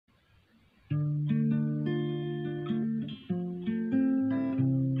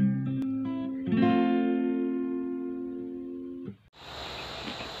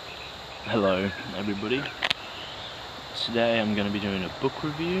Hello everybody. Today I'm going to be doing a book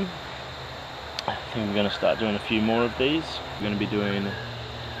review. I think I'm going to start doing a few more of these. I'm going to be doing a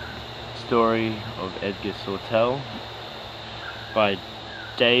story of Edgar Sawtelle by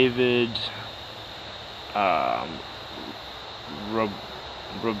David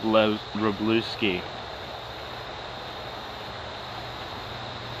Wroblewski.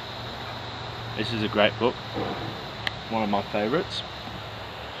 This is a great book, one of my favorites.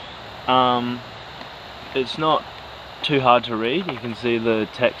 It's not too hard to read. You can see the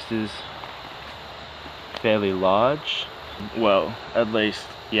text is fairly large. Well, at least,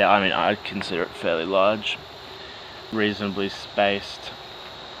 yeah, I mean, I'd consider it fairly large. Reasonably spaced.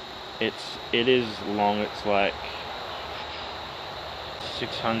 It is long. It's like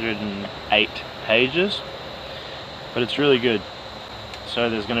 608 pages, but it's really good. So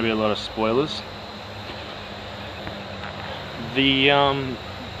there's going to be a lot of spoilers. The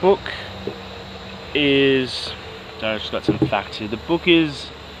book is, I just got some facts here. The book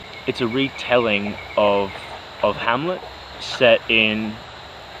it's a retelling of Hamlet set in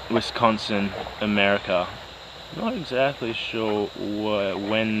Wisconsin, America. Not exactly sure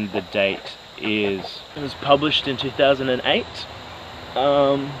when the date is. It was published in 2008.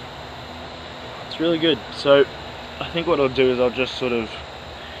 It's really good. So I think what I'll do is I'll just sort of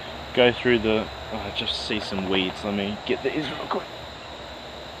go through the, I just see some weeds. Let me get these real quick.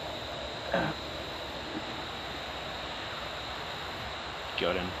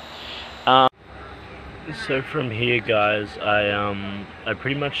 Got him. So from here, guys, I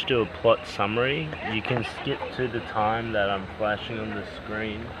pretty much do a plot summary. You can skip to the time that I'm flashing on the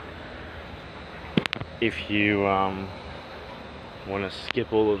screen if you want to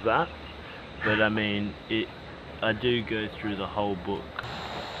skip all of that. But I mean, I do go through the whole book.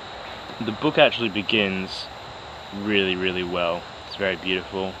 The book actually begins really, really well. It's very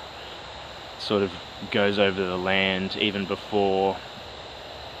beautiful. Sort of goes over the land even before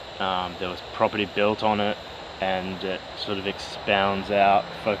there was property built on it, and it sort of expounds out,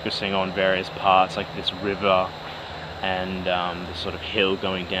 focusing on various parts like this river and the sort of hill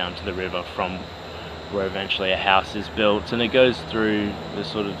going down to the river from where eventually a house is built, and it goes through the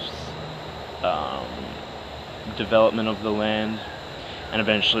sort of development of the land, and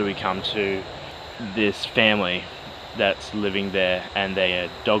eventually we come to this family that's living there, and they are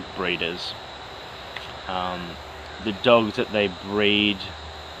dog breeders. The dogs that they breed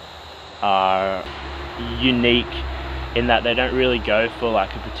are unique in that they don't really go for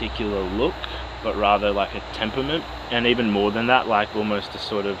like a particular look, but rather like a temperament, and even more than that, like almost a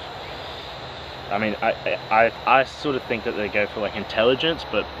sort of, I mean, I sort of think that they go for like intelligence,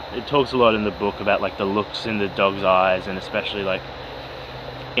 but it talks a lot in the book about like the looks in the dog's eyes, and especially like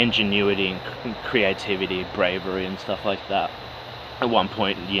ingenuity and creativity, bravery and stuff like that. At one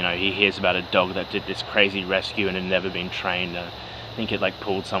point, you know, he hears about a dog that did this crazy rescue and had never been trained. I think it like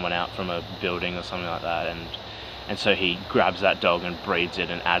pulled someone out from a building or something like that, and so he grabs that dog and breeds it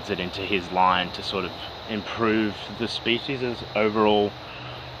and adds it into his line to sort of improve the species as overall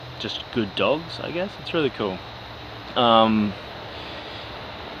just good dogs, I guess. It's really cool.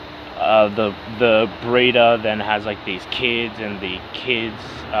 The breeder then has like these kids, and the kids,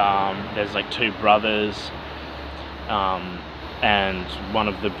 there's like two brothers, and one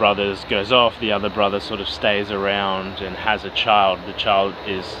of the brothers goes off, the other brother sort of stays around and has a child. The child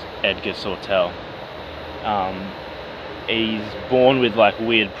is Edgar Sawtelle. He's born with like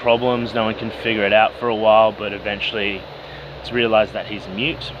weird problems, no one can figure it out for a while, but eventually it's realized that he's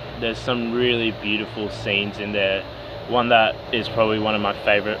mute. There's some really beautiful scenes in there. One that is probably one of my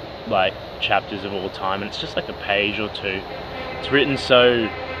favorite like chapters of all time, and it's just like a page or two. It's written so,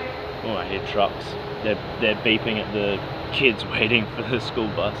 oh, I hear trucks. They're beeping at the kids waiting for the school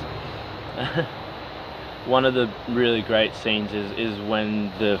bus. One of the really great scenes is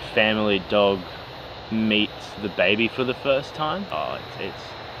when the family dog meets the baby for the first time. Oh,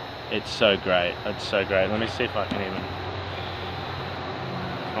 it's so great. It's so great. Let me see if I can even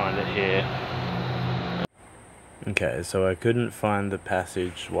find it here. Okay, so I couldn't find the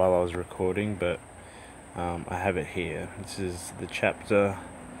passage while I was recording, but I have it here. This is the chapter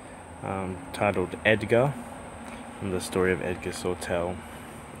titled Edgar, from the story of Edgar Sawtelle.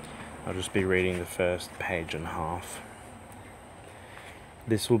 I'll just be reading the first page and a half.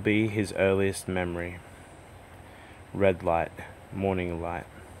 This will be his earliest memory. Red light, morning light,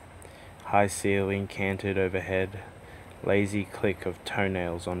 high ceiling canted overhead, lazy click of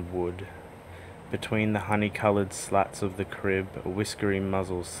toenails on wood. Between the honey-coloured slats of the crib, a whiskery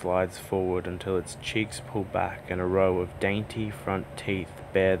muzzle slides forward until its cheeks pull back and a row of dainty front teeth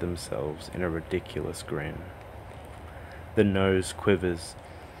bare themselves in a ridiculous grin. The nose quivers.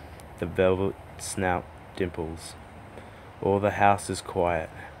 the velvet snout dimples. All the house is quiet.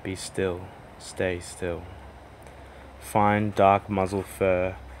 Be still, stay still. Fine dark muzzle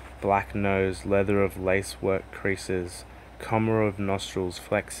fur, black nose, leather of lacework creases, comber of nostrils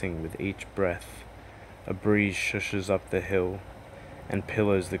flexing with each breath. A breeze shushes up the hill and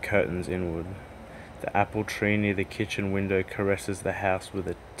pillows the curtains inward. The apple tree near the kitchen window caresses the house with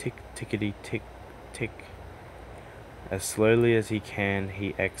a tick-tickety tick-tick. As slowly as he can,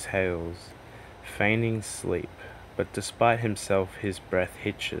 he exhales, feigning sleep, but despite himself his breath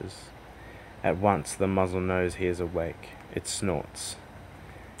hitches. At once the muzzle knows he is awake. It snorts,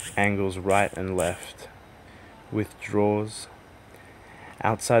 angles right and left, withdraws.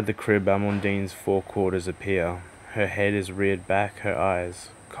 Outside the crib, Amondine's forequarters appear. Her head is reared back, her eyes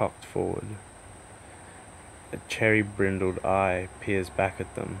cocked forward. A cherry-brindled eye peers back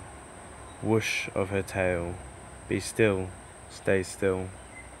at them. Whoosh of her tail. Be still, stay still.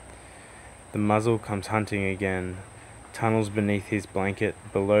 The muzzle comes hunting again. Tunnels beneath his blanket,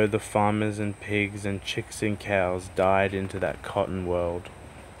 below the farmers and pigs and chicks and cows died into that cotton world.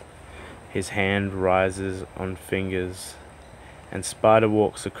 His hand rises on fingers, and Spider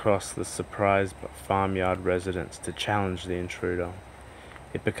walks across the surprised farmyard residents to challenge the intruder.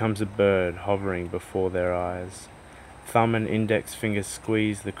 It becomes a bird hovering before their eyes. Thumb and index fingers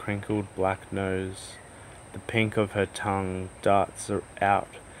squeeze the crinkled black nose. The pink of her tongue darts out,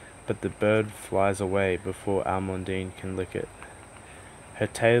 but the bird flies away before Almondine can lick it. Her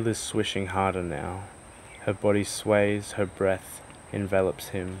tail is swishing harder now. Her body sways, her breath envelops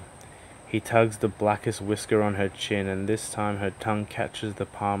him. He tugs the blackest whisker on her chin, and this time her tongue catches the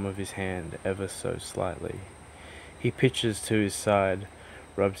palm of his hand ever so slightly. He pitches to his side,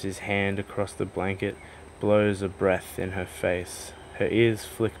 rubs his hand across the blanket, blows a breath in her face. Her ears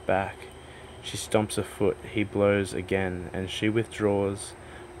flick back. She stomps a foot. He blows again, and she withdraws,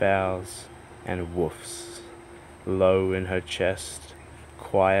 bows, and woofs. Low in her chest,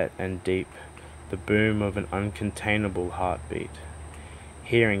 quiet and deep, the boom of an uncontainable heartbeat.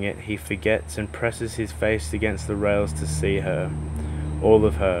 Hearing it, he forgets and presses his face against the rails to see her, all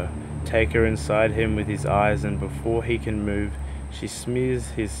of her, take her inside him with his eyes, and before he can move, she smears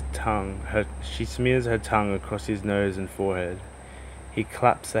her tongue across his nose and forehead. He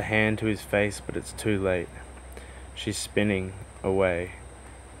claps a hand to his face, but it's too late. She's spinning away,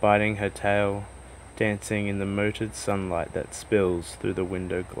 biting her tail, dancing in the moted sunlight that spills through the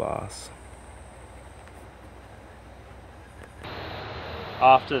window glass.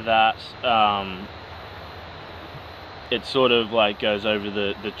 After that, it sort of like goes over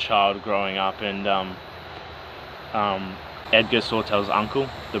the child growing up, and Edgar Sawtelle's uncle,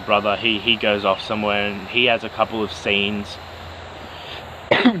 the brother, he goes off somewhere, and he has a couple of scenes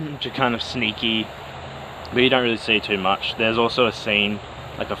which are kind of sneaky, but you don't really see too much. There's also a scene,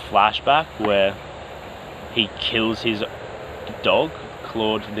 like a flashback, where he kills his dog.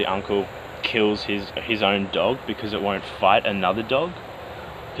 Claude, the uncle, kills his own dog because it won't fight another dog,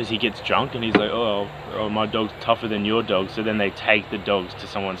 because he gets drunk and he's like, oh, my dog's tougher than your dog. So then they take the dogs to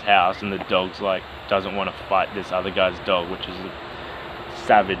someone's house, and the dog's like doesn't want to fight this other guy's dog, which is a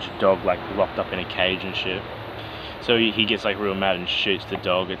savage dog, like locked up in a cage and shit. So he gets like real mad and shoots the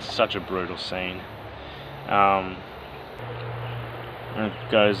dog. It's such a brutal scene. And it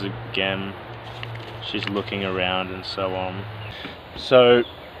goes again, she's looking around and so on. So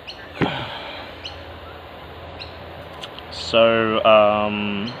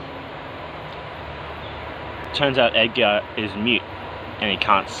turns out Edgar is mute and he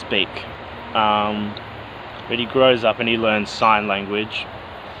can't speak, but he grows up and he learns sign language,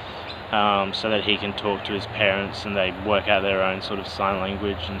 so that he can talk to his parents, and they work out their own sort of sign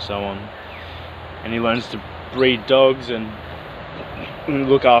language and so on. And he learns to breed dogs and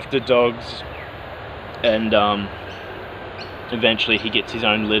look after dogs, and eventually he gets his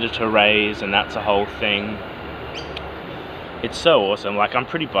own litter to raise, and that's a whole thing. It's so awesome. Like, I'm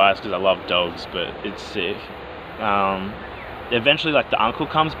pretty biased because I love dogs, but it's sick. Eventually, like, the uncle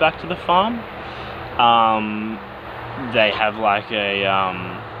comes back to the farm. They have like they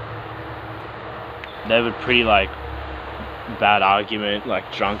have a pretty like bad argument,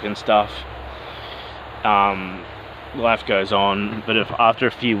 like drunk and stuff. Life goes on, but after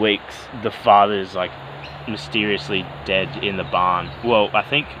a few weeks, the father's like mysteriously dead in the barn. Well, I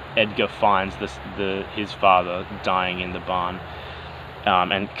think Edgar finds his father dying in the barn,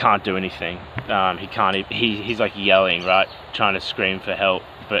 and can't do anything. He's like yelling, right, trying to scream for help,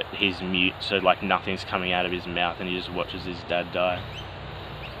 but he's mute, so like nothing's coming out of his mouth, and he just watches his dad die.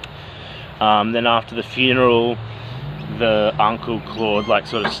 Then after the funeral, the uncle Claude like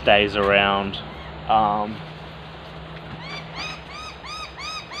sort of stays around.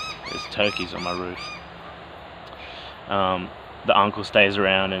 turkeys on my roof. The uncle stays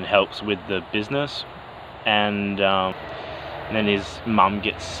around and helps with the business, and then his mum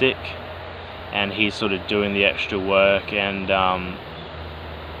gets sick, and he's sort of doing the extra work, and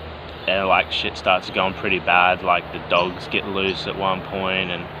like shit starts going pretty bad. Like the dogs get loose at one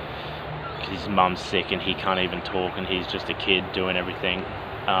point, and his mum's sick and he can't even talk, and he's just a kid doing everything.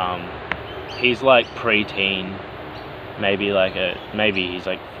 He's like pre-teen, maybe he's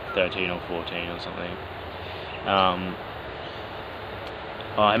like 13 or 14 or something.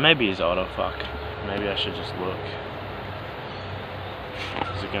 Oh, maybe he's older. Fuck, maybe I should just look.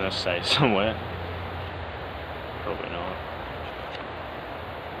 Is it gonna say somewhere? Probably not.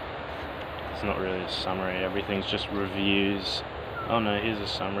 It's not really a summary, everything's just reviews. Oh no, here's a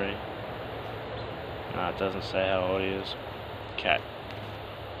summary. No, it doesn't say how old he is. Okay.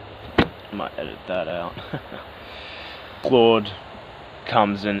 Might edit that out. Claude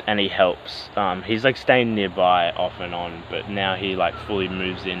comes in and he helps. He's like staying nearby off and on, but now he like fully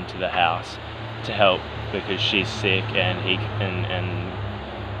moves into the house to help because she's sick, and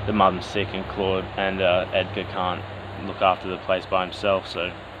the mum's sick, and Claude and Edgar can't look after the place by himself,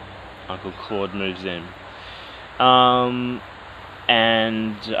 so Uncle Claude moves in.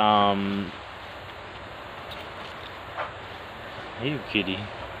 Hey, kitty.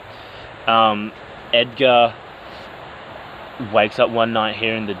 Edgar wakes up one night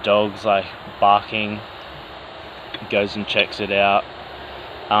hearing the dogs like barking, goes and checks it out,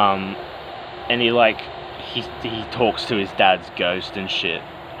 and he talks to his dad's ghost and shit,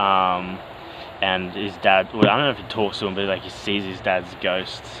 and his dad, well, I don't know if he talks to him, but like he sees his dad's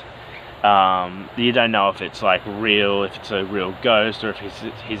ghosts. You don't know if it's like real, if it's a real ghost, or if it's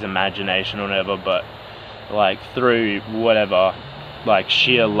his imagination or whatever, but like through whatever, like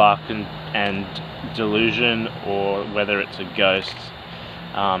sheer luck and delusion, or whether it's a ghost,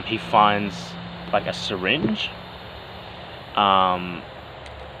 he finds like a syringe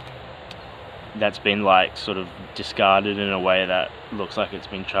that's been like sort of discarded in a way that looks like it's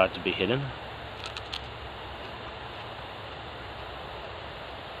been tried to be hidden.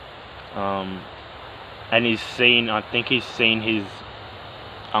 And I think he's seen his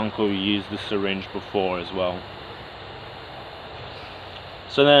uncle use the syringe before as well.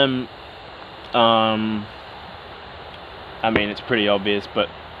 So then, I mean, it's pretty obvious, but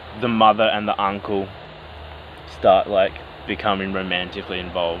the mother and the uncle start like becoming romantically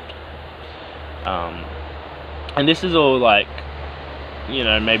involved. And this is all like, you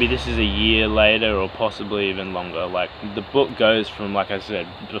know, maybe this is a year later or possibly even longer. Like the book goes from, like I said,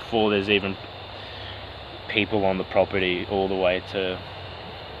 before there's even people on the property all the way to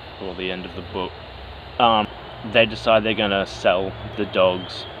the end of the book. They decide they're gonna sell the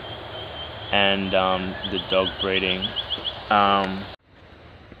dogs and the dog breeding.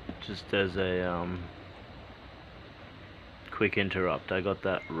 Just as a quick interrupt, I got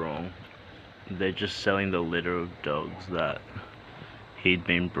that wrong. They're just selling the litter of dogs that he'd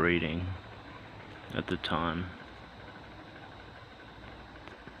been breeding at the time.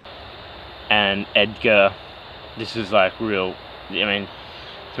 And Edgar, this is like real, I mean,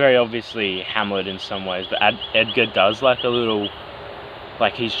 it's very obviously Hamlet in some ways, but Edgar does like a little,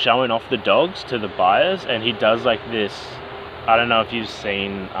 like he's showing off the dogs to the buyers, and he does like this, I don't know if you've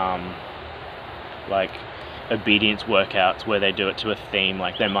seen like obedience workouts where they do it to a theme,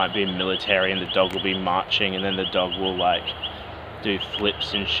 like there might be military and the dog will be marching, and then the dog will like do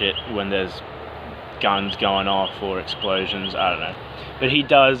flips and shit when there's guns going off or explosions, I don't know. But he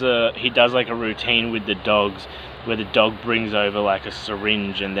does like a routine with the dogs where the dog brings over like a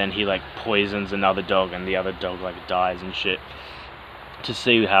syringe, and then he like poisons another dog, and the other dog like dies and shit, to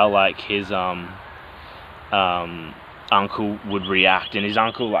see how like his uncle would react. And his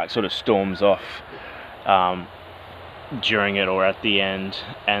uncle like sort of storms off during it or at the end,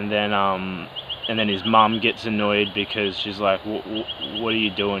 and then his mum gets annoyed because she's like, what are you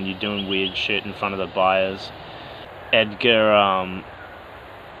doing? You're doing weird shit in front of the buyers. Edgar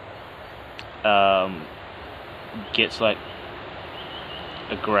gets like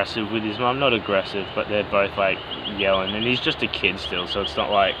aggressive with his mum, not aggressive, but they're both like yelling, and he's just a kid still, so it's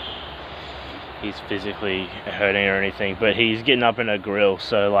not like he's physically hurting or anything, but he's getting up in a grill,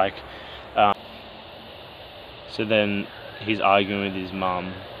 so like so then he's arguing with his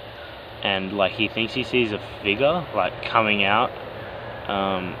mum, and like he thinks he sees a figure like coming out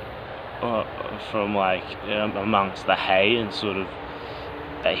from like amongst the hay, and sort of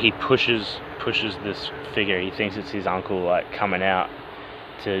he pushes this figure. He thinks it's his uncle like coming out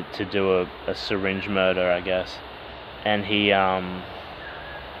to do a syringe murder, I guess, and he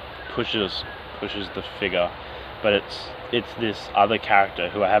pushes the figure, but it's this other character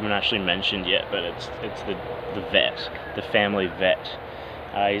who I haven't actually mentioned yet, but it's the vet, the family vet.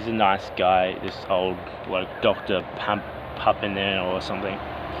 He's a nice guy, this old bloke, Dr. Pupinen or something.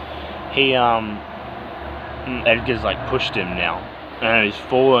 He Edgar's like pushed him now, and he's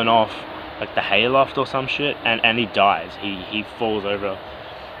fallen off like the hayloft or some shit, and he dies. He falls over,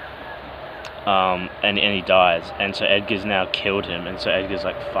 and he dies, and so Edgar's now killed him, and so Edgar's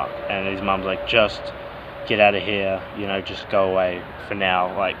like, fuck, and his mum's like, just get out of here, you know, just go away for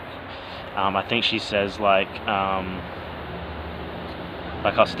now. Like, I think she says like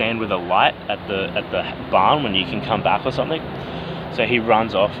I'll stand with a light at the barn when you can come back or something. So he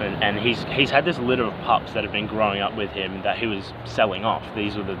runs off, and he's had this litter of pups that have been growing up with him that he was selling off.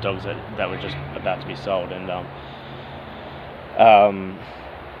 These were the dogs that were just about to be sold, and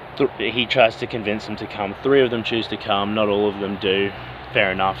he tries to convince them to come. 3 of them choose to come, not all of them do.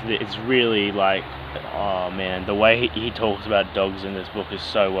 Fair enough. It's really like, oh man, the way he talks about dogs in this book is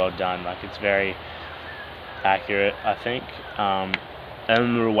so well done. Like, it's very accurate, I think. And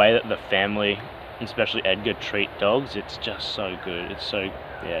the way that the family, especially Edgar, treat dogs, it's just so good. It's so,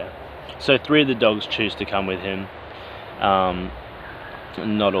 yeah. So 3 of the dogs choose to come with him.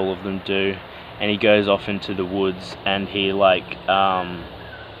 Not all of them do. And he goes off into the woods, and he like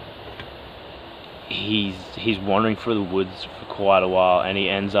he's wandering through the woods for quite a while, and he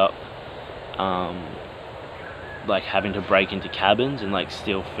ends up like having to break into cabins and like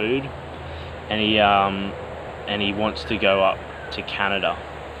steal food, and he wants to go up to Canada,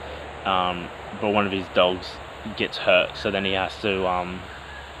 but one of his dogs gets hurt, so then he has to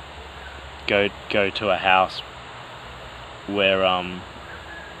go to a house where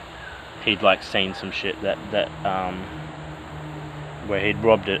he'd like seen some shit that where he'd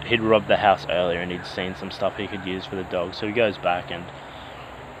robbed the house earlier, and he'd seen some stuff he could use for the dog. So he goes back and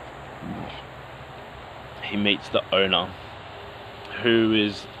he meets the owner, who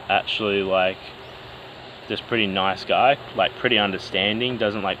is actually like this pretty nice guy, like pretty understanding,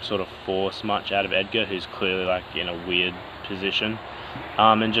 doesn't like sort of force much out of Edgar, who's clearly like in a weird position,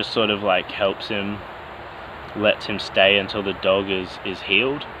 and just sort of like helps him, lets him stay until the dog is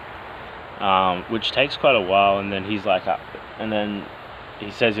healed, which takes quite a while, and then he's like and then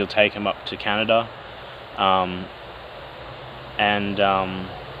he says he'll take him up to Canada,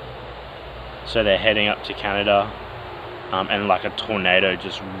 so they're heading up to Canada, and like a tornado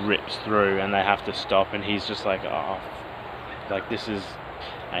just rips through, and they have to stop, and he's just like, oh, like this is,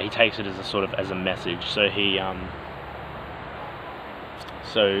 he takes it as a sort of as a message, so he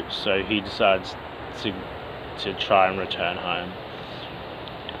so he decides to try and return home,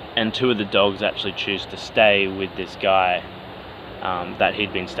 and 2 of the dogs actually choose to stay with this guy that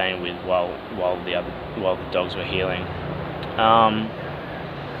he'd been staying with while the dogs were healing.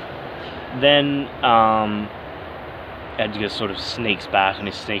 Then Edgar sort of sneaks back, and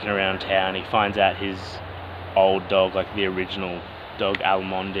he's sneaking around town. He finds out his old dog, like the original dog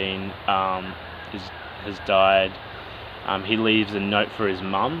Almondine, has died. He leaves a note for his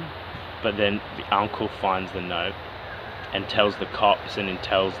mum, but then the uncle finds the note and tells the cops, and then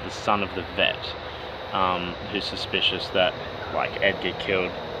tells the son of the vet, who's suspicious that like Edgar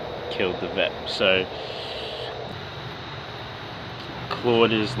killed the vet. So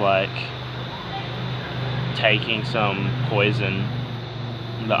Claude is like taking some poison,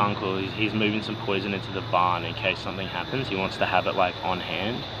 the uncle, he's moving some poison into the barn in case something happens. He wants to have it like on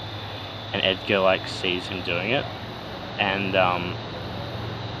hand, and Edgar like sees him doing it, and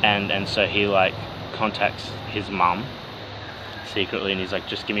so he like contacts his mum secretly, and he's like,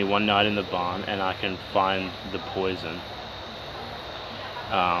 just give me 1 night in the barn and I can find the poison.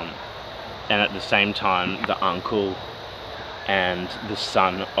 And at the same time, the uncle and the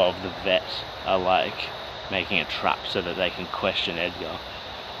son of the vet are like making a trap so that they can question Edgar.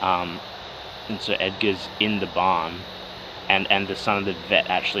 And so Edgar's in the barn, and the son of the vet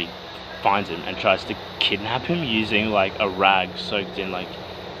actually finds him and tries to kidnap him using like a rag soaked in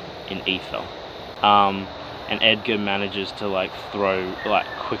ether. And Edgar manages to like throw like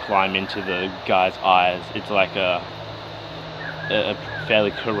quicklime into the guy's eyes. It's like a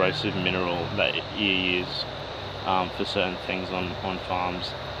fairly corrosive mineral that you use for certain things on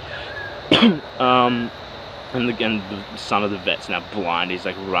farms. And the son of the vet's now blind. He's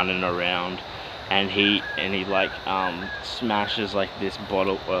like running around, and he like smashes like this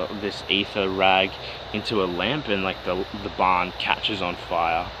bottle, this ether rag into a lamp, and like the barn catches on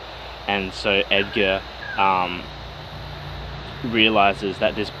fire. And so Edgar realizes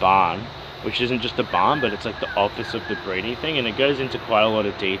that this barn, which isn't just a barn, but it's like the office of the breeding thing, and it goes into quite a lot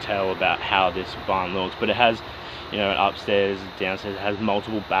of detail about how this barn looks, but it has you know, upstairs, downstairs. It has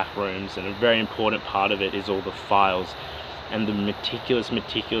multiple back rooms, and a very important part of it is all the files and the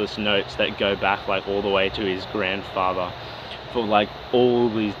meticulous notes that go back like all the way to his grandfather, for like all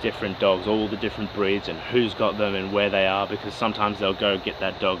these different dogs, all the different breeds, and who's got them and where they are, because sometimes they'll go get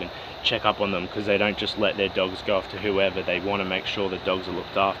that dog and check up on them, because they don't just let their dogs go off to whoever. They want to make sure the dogs are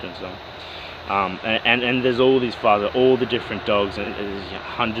looked after and so on. And there's all these files, all the different dogs, and there's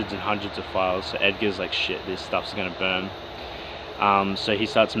hundreds and hundreds of files. So Edgar's like, shit, this stuff's gonna burn. So he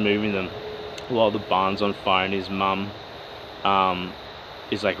starts moving them while the barn's on fire, and his mum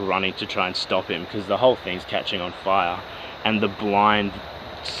is like running to try and stop him, because the whole thing's catching on fire. And the blind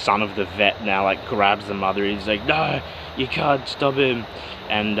son of the vet now like grabs the mother. He's like, no, you can't stop him.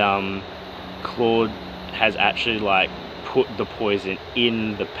 And Claude has actually like put the poison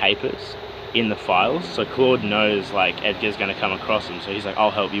in the papers, in the files. So Claude knows like Edgar's gonna come across him, so he's like,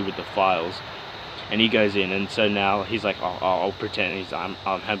 I'll help you with the files. And he goes in, and so now he's like, I'll pretend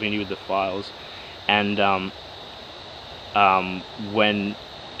I'm helping you with the files. And when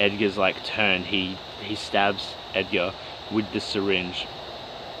Edgar's like turned, he stabs Edgar with the syringe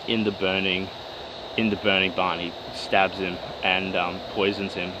in the burning barn. He stabs him and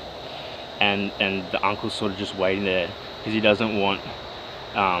poisons him, and the uncle's sort of just waiting there because he doesn't want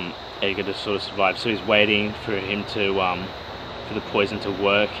Edgar to sort of survive. So he's waiting for him to for the poison to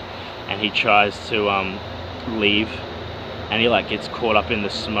work, and he tries to leave, and he like gets caught up in the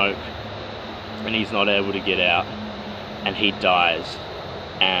smoke, and he's not able to get out, and he dies,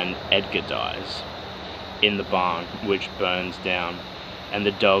 and Edgar dies in the barn, which burns down, and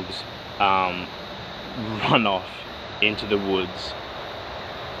the dogs run off into the woods,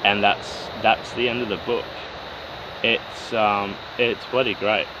 and that's the end of the book. It's bloody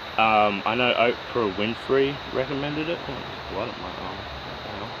great. I know Oprah Winfrey recommended it. Oh, there's blood on my arm.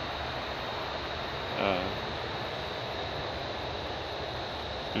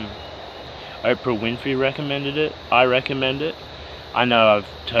 Oprah Winfrey recommended it. I recommend it. I know I've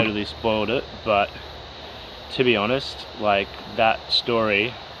totally spoiled it, but to be honest, like, that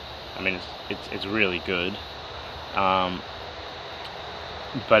story, I mean, it's really good,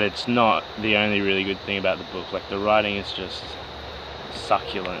 but it's not the only really good thing about the book. Like, the writing is just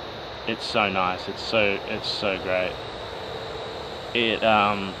succulent. It's so nice. It's so great. It's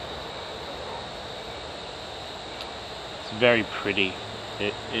very pretty.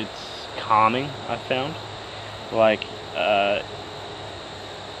 It's calming, I found. Like,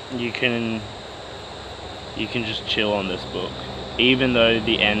 you can just chill on this book, even though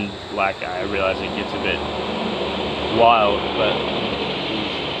the end, like, I realize it gets a bit wild, but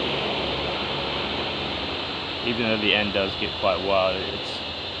even though the end does get quite wild, it's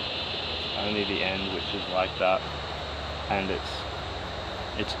only the end which is like that, and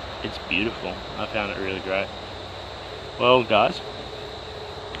it's beautiful. I found it really great. Well, guys,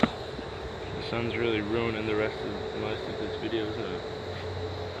 the sun's really ruining the rest of most of this video, isn't it?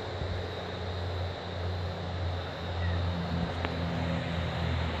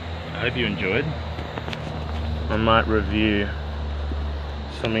 I hope you enjoyed. I might review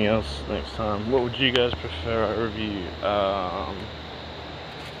something else next time. What would you guys prefer I review?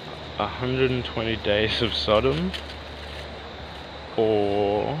 120 Days of Sodom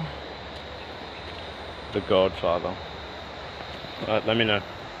or The Godfather? Alright, let me know.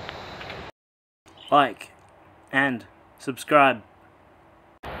 Like and subscribe.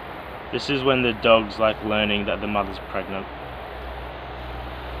 This is when the dog's like learning that the mother's pregnant.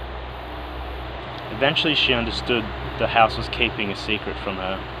 Eventually she understood the house was keeping a secret from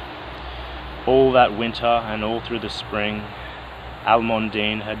her. All that winter and all through the spring,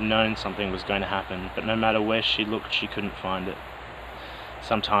 Almondine had known something was going to happen, but no matter where she looked, she couldn't find it.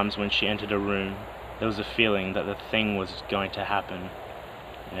 Sometimes when she entered a room, there was a feeling that the thing was going to happen,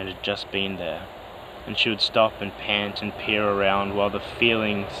 and it had just been there. And she would stop and pant and peer around while the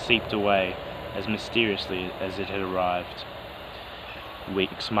feeling seeped away as mysteriously as it had arrived.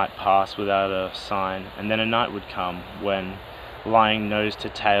 Weeks might pass without a sign, and then a night would come when, lying nose to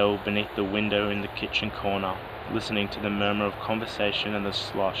tail beneath the window in the kitchen corner, listening to the murmur of conversation and the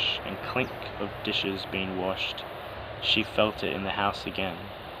slosh and clink of dishes being washed, she felt it in the house again.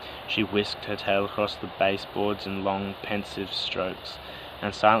 She whisked her tail across the baseboards in long, pensive strokes,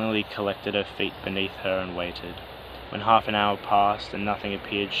 and silently collected her feet beneath her and waited. When half an hour passed and nothing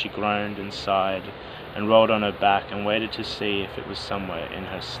appeared, she groaned and sighed, and rolled on her back and waited to see if it was somewhere in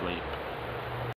her sleep.